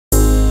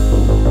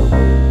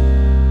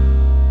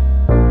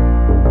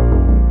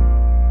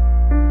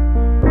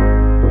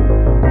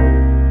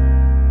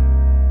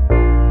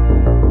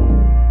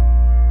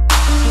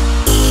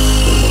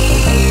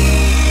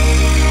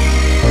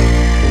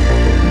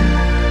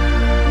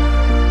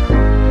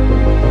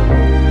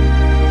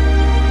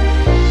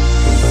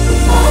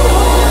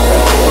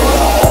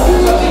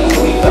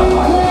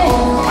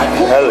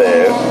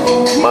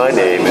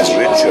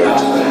Richard.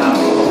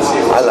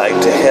 I like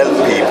to help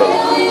people.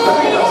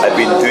 I've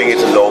been doing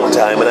it a long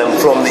time and I'm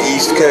from the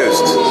East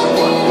Coast.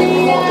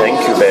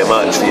 Thank you very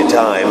much for your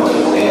time.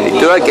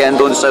 Do it again,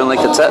 don't sound like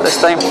a tit this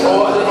time.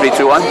 3,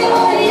 2, 1.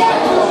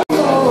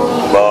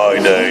 My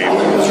name,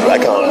 I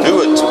can't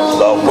do it.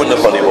 I'll put a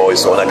funny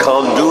voice on. I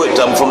can't do it.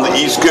 I'm from the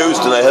East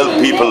Coast and I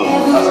help people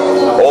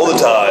all the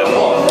time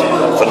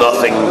for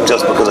nothing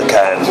just because I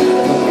can.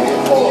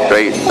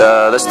 Right,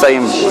 this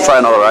time try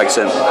another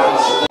accent.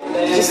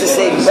 Just the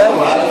same thing.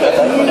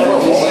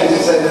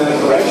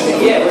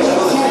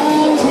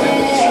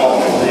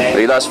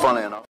 Right, that's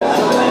funny enough.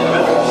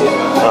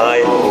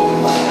 Hi,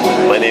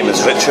 my name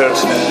is Richard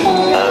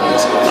and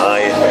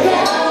I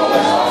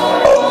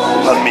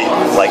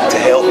like to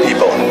help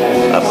people.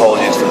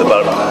 Apologies for the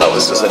burp, that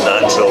was just a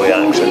natural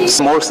reaction.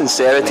 More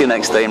sincerity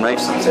next time, right?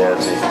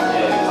 Sincerity.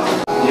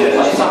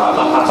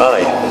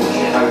 Hi,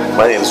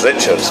 my name is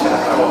Richard.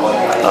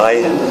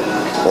 I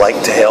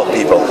like to help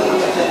people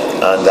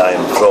and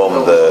I'm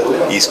from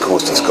the east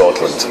coast of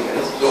Scotland.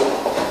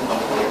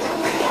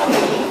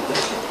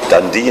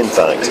 Dundee, in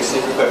fact.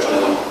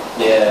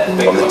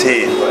 On the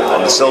tea,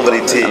 on the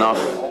silvery tea. Enough.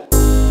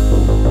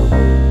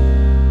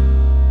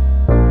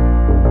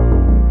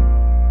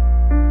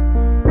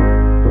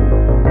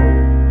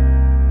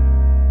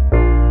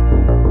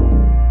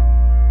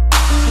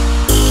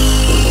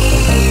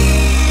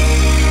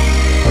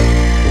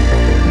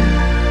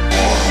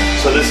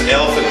 So this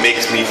elephant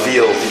makes me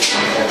feel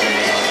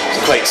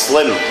quite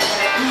slim.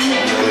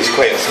 He's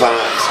quite a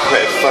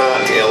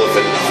fat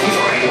elephant.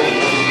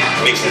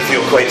 Makes me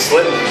feel quite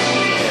slim.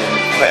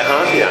 Quite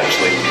happy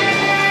actually.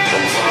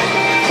 And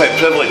quite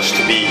privileged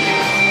to be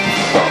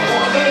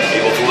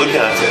able to look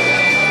at it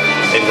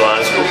in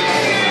Glasgow.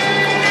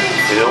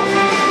 You know?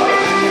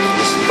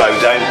 Just bow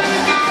down.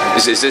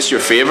 Is this your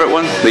favourite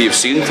one that you've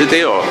seen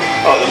today, or?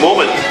 Oh, at the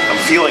moment, I'm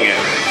feeling it.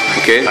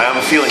 Okay. I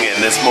am feeling it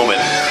in this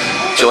moment.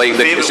 Do you like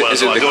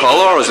is it the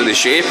colour or is it the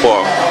shape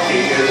or?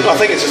 I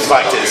think it's just the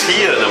fact that it's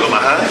here and I've got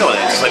my hand on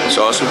it. It's like, it's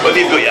awesome. But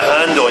if you've got your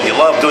hand on, you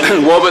love, don't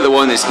you? What about the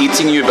one that's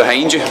eating you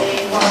behind you?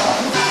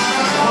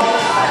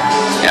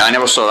 Yeah, I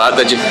never saw that,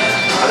 did you?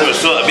 I never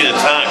saw that. I've been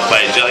attacked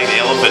by a giant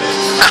elephant.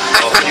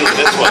 I'll feel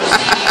this one.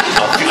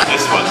 I'll feel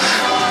this one.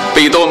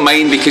 But you don't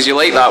mind because you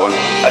like that one?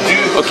 I do.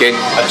 Okay,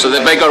 so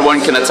the bigger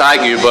one can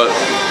attack you, but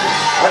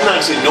I hadn't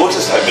actually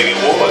noticed how big it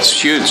was. It's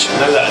huge.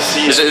 Now that I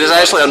see it. There's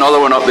actually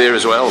another one up there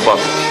as well, but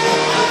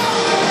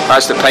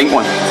that's the pink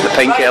one, the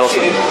pink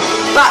elephant.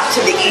 Back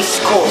to the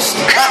East Coast.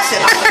 That's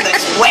enough of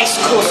this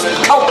West Coast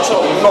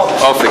cultural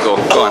nonsense. Off we go.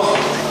 Go on.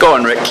 Go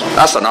on, Rick.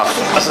 That's enough.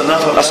 That's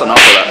enough of That's enough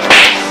of that.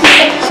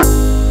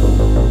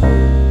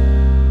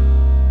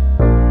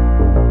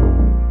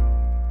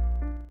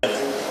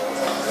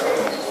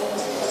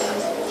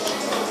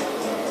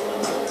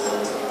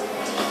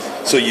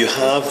 So you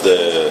have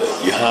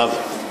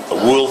a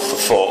wolf, a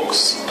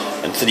fox,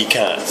 and 3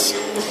 cats.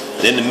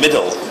 And in the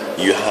middle,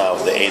 you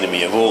have the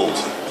enemy of old,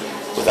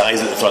 with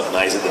eyes at the front and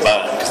eyes at the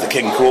back, because the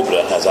king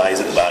cobra has eyes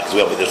at the back as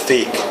well, but they're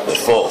fake, they're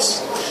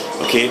false.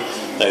 Okay.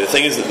 Now the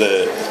thing is that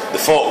the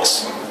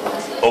fox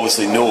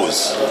obviously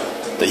knows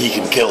that he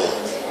can kill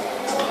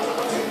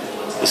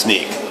the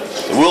snake.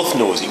 The wolf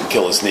knows he can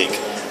kill the snake,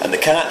 and the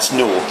cats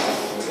know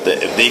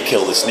that if they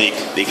kill the snake,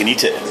 they can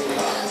eat it.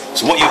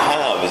 So what you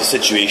have is a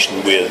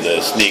situation where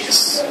the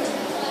snake's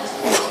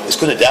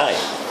going to die.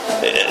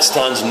 It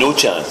stands no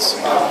chance.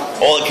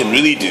 All it can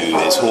really do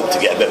is hope to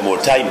get a bit more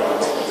time.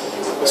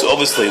 So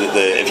obviously,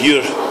 if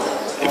you're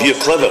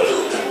clever,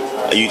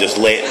 and you just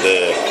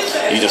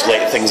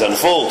let things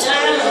unfold,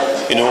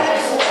 you know,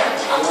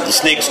 the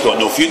snake's got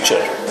no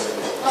future.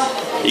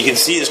 You can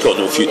see it's got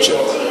no future.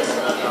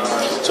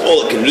 So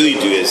all it can really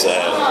do is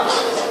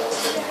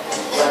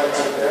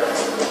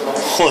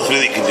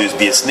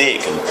be a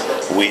snake and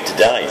wait to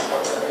die.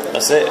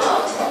 That's it.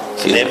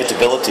 It's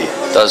inevitability.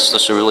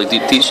 That's a really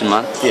deep teaching,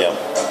 man. Yeah.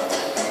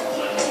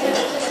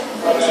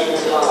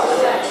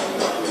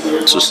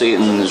 So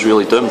Satan is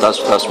really doomed. That's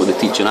what the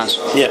teaching is.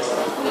 Yeah.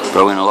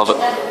 Brilliant. I love it.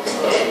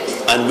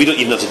 And we don't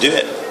even have to do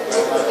it,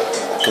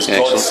 because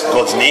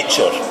God's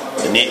nature,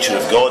 the nature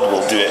of God,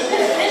 will do it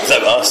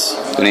without us.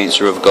 The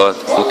nature of God.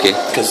 Okay.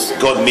 Because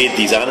God made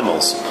these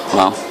animals.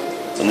 Wow.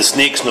 And the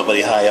snake's not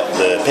very high up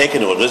the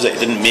pecking order, is it? He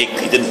didn't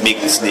make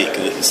the snake.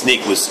 The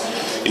snake was,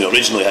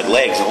 originally had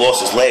legs. It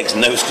lost its legs,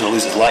 and now it's going to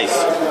lose its life.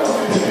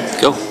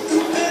 Cool.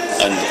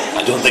 And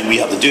I don't think we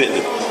have to do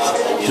it.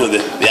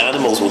 The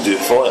animals will do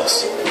it for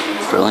us.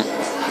 Brilliant.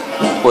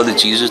 What did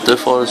Jesus do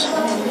for us?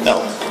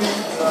 Well,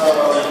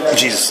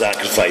 Jesus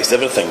sacrificed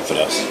everything for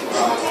us.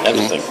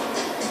 Everything.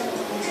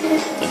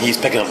 And he's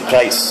picking up the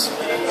price.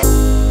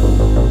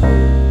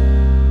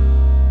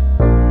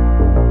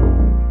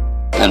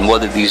 And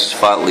what did these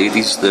fat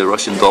ladies, the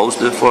Russian dolls,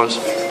 do for us?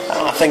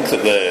 I think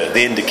that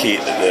they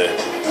indicate that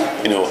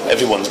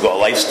everyone's got a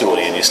life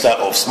story, and you start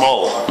off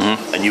small,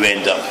 and you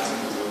end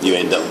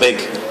up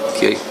big.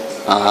 Okay.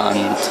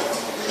 And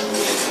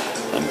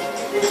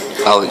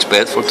Alex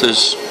Bedford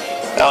is.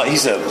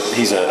 He's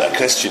a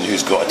Christian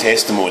who's got a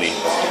testimony,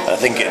 I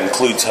think it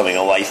includes having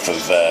a life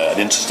of an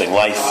interesting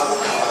life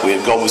where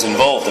God was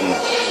involved, and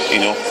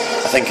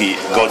I think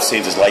God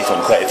saved his life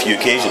on quite a few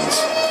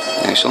occasions.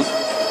 Excellent.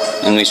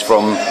 And he's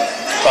from?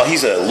 Well,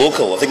 he's a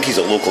local. I think he's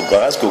a local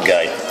Glasgow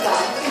guy.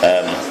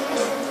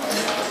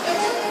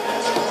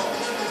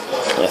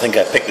 I think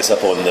I picked this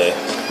up on the...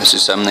 This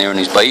is him there on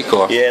his bike,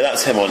 or? Yeah,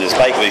 that's him on his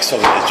bike. He's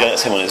talking about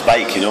that's him on his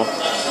bike,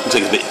 Looks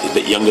like he's a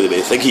bit younger than me.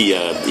 I think he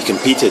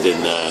competed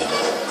in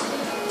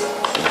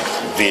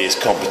various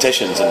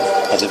competitions and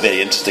has a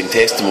very interesting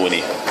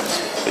testimony,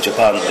 which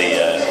apparently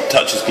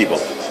touches people.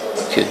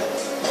 Okay.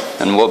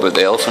 And what about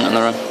the elephant in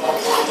the room?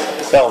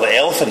 Well, the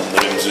elephant in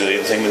the room is really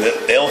the thing.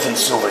 The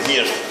elephant's over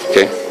here.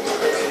 Okay.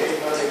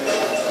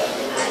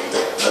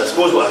 And I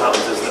suppose what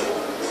happens is that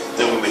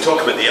when we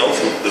talk about the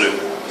elephant in the room,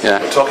 yeah,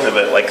 we're talking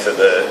about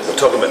we're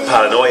talking about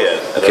paranoia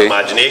and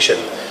imagination.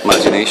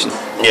 Imagination.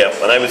 Yeah,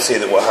 and I would say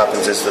that what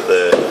happens is that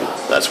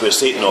that's where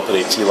Satan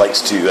operates. He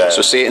likes to.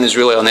 So Satan is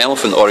really an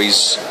elephant, or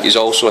he's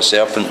also a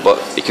serpent, but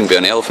he can be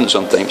an elephant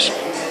sometimes.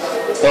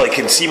 Well, he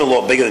can seem a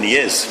lot bigger than he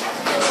is.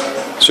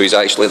 So he's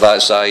actually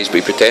that size, but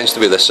he pretends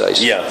to be this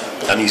size. Yeah,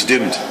 and he's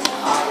doomed.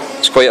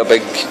 It's quite a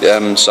big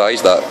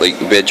size, that. Like,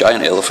 it'd be a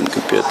giant elephant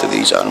compared to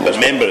these animals. But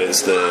remember,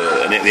 it's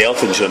the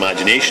elephant's your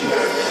imagination.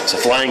 It's a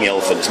flying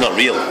elephant. It's not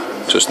real.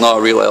 So it's not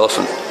a real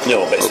elephant.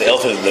 No, but it's the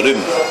elephant in the room.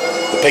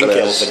 The pink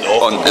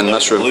elephant. In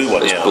this room, blue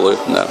one. It's blue.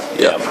 No.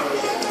 Yeah.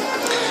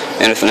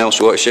 Anything else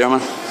you want to share, man?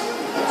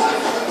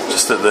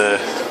 Just that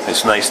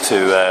it's nice to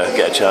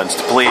get a chance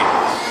to play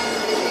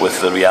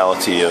with the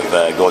reality of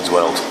God's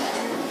world.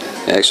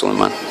 Excellent,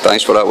 man.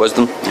 Thanks for that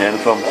wisdom. Yeah, no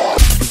problem.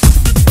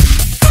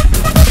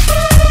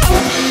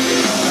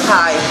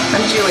 Hi,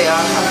 I'm Julia.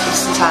 I'm from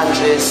St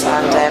Andrews,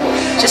 and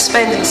just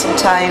spending some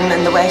time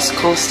in the West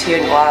Coast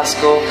here in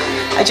Glasgow.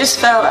 I just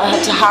felt I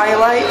had to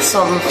highlight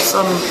some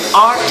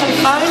art I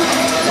found.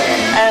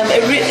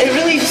 It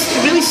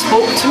really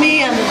spoke to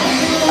me, and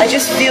I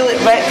just feel it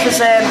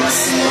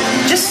represents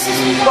just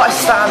what I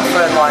stand for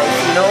in life.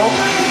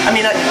 I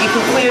mean, you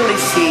can clearly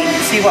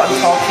see what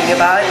I'm talking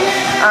about,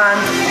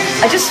 and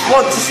I just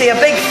want to say a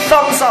big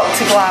thumbs up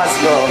to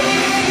Glasgow.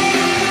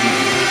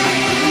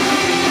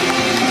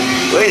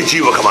 Where did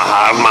you become a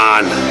hard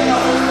man?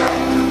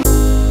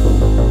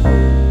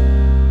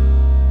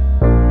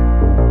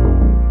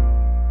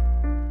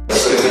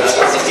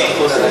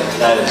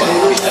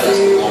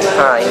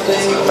 Hi,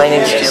 my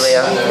name's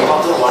Julia.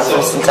 I'm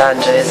from St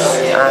Andrews,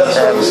 and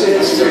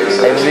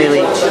I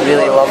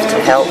really love to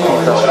help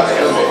people.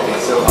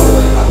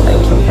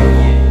 Thank you.